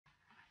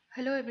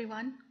Hello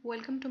everyone,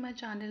 welcome to my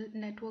channel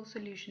Network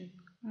Solution.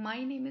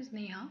 My name is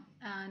Neha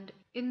and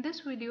in this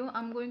video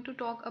I'm going to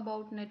talk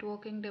about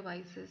networking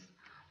devices.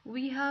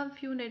 We have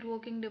few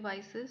networking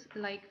devices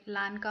like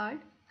LAN card,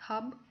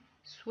 hub,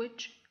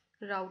 switch,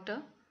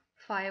 router,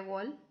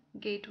 firewall,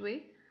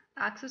 gateway,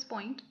 access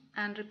point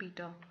and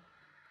repeater.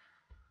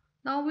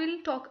 Now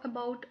we'll talk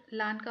about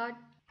LAN card.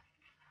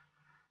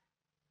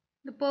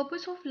 The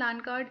purpose of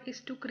LAN card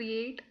is to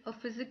create a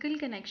physical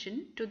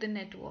connection to the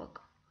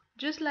network.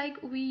 Just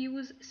like we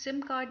use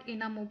SIM card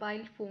in our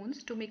mobile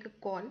phones to make a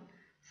call,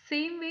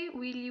 same way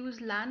we'll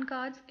use LAN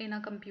cards in our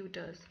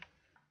computers.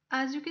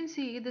 As you can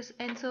see, this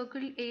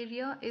encircled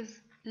area is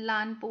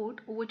LAN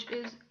port, which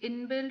is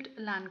inbuilt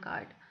LAN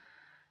card.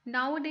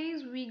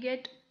 Nowadays we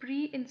get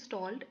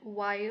pre-installed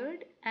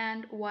wired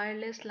and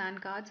wireless LAN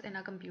cards in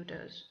our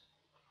computers.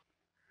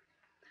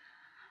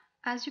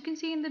 As you can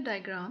see in the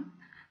diagram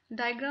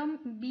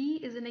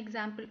B is an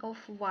example of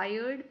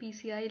wired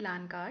PCI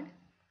LAN card.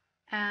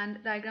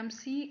 And diagram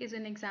C is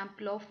an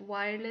example of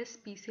wireless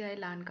PCI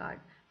LAN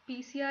card.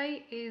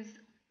 PCI is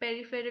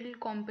peripheral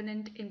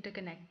component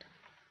interconnect.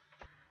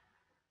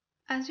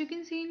 As you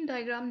can see in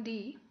diagram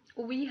D,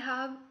 we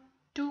have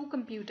two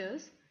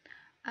computers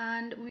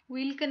and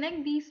we'll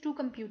connect these two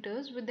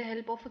computers with the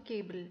help of a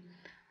cable.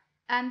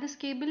 And this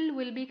cable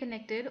will be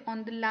connected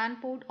on the LAN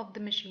port of the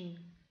machine.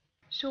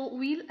 So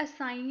we'll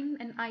assign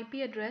an IP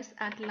address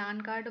at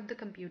LAN card of the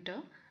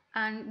computer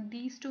and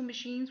these two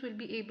machines will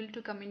be able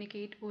to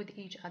communicate with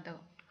each other.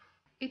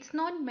 It's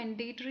not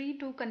mandatory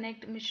to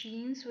connect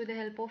machines with the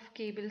help of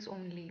cables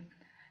only.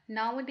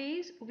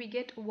 Nowadays, we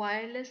get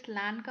wireless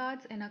LAN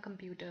cards in our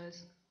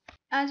computers.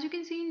 As you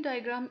can see in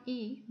diagram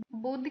E,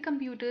 both the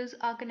computers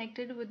are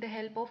connected with the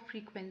help of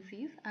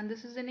frequencies and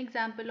this is an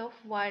example of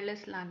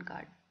wireless LAN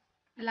card.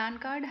 LAN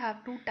card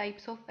have two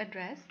types of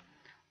address.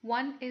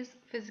 One is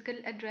physical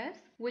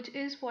address, which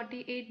is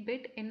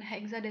 48-bit in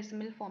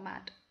hexadecimal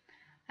format.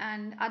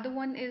 And other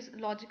one is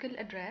logical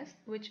address,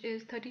 which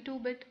is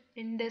 32-bit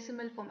in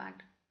decimal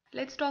format.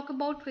 Let's talk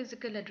about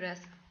physical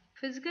address.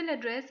 Physical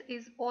address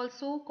is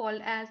also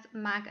called as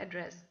MAC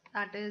address,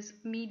 that is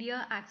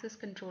Media Access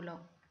Controller.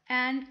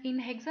 And in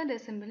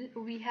hexadecimal,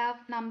 we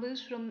have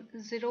numbers from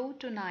 0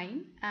 to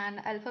 9 and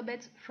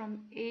alphabets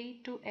from A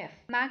to F.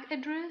 MAC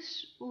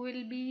address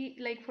will be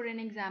like, for an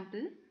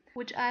example,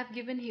 which I have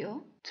given here,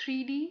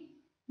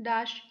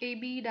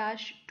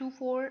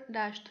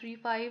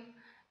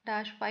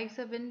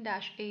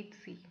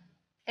 3D-AB-24-35-57-8C.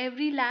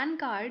 Every LAN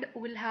card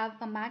will have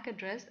a MAC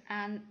address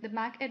and the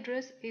MAC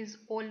address is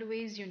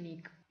always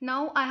unique.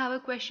 Now I have a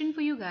question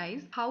for you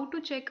guys, how to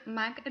check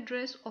MAC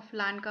address of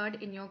LAN card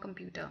in your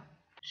computer.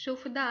 So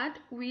for that,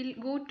 we'll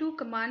go to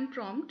command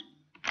prompt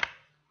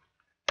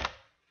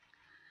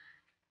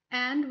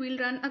and we'll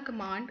run a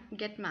command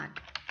get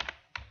MAC.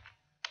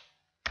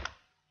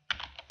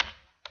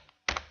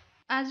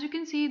 As you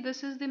can see,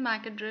 this is the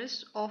MAC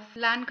address of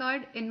LAN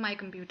card in my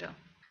computer.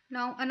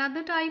 Now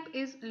another type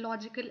is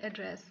logical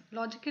address.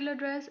 Logical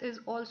address is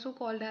also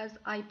called as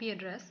IP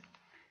address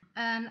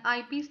and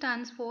IP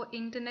stands for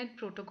Internet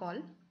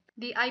Protocol.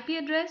 The IP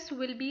address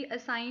will be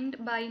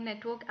assigned by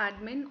network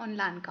admin on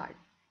LAN card,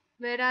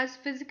 whereas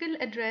physical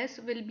address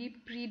will be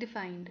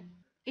predefined.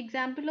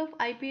 Example of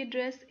IP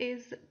address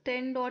is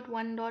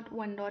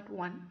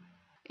 10.1.1.1.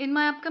 In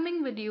my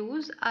upcoming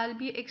videos, I'll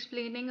be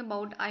explaining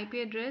about IP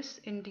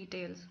address in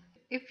details.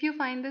 If you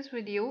find this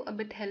video a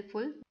bit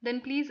helpful,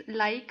 then please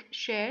like,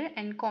 share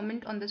and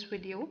comment on this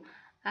video.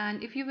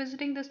 And if you're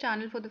visiting this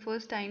channel for the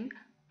first time,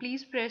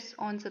 please press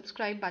on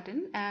subscribe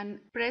button and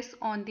press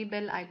on the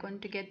bell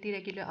icon to get the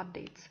regular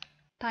updates.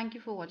 Thank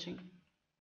you for watching.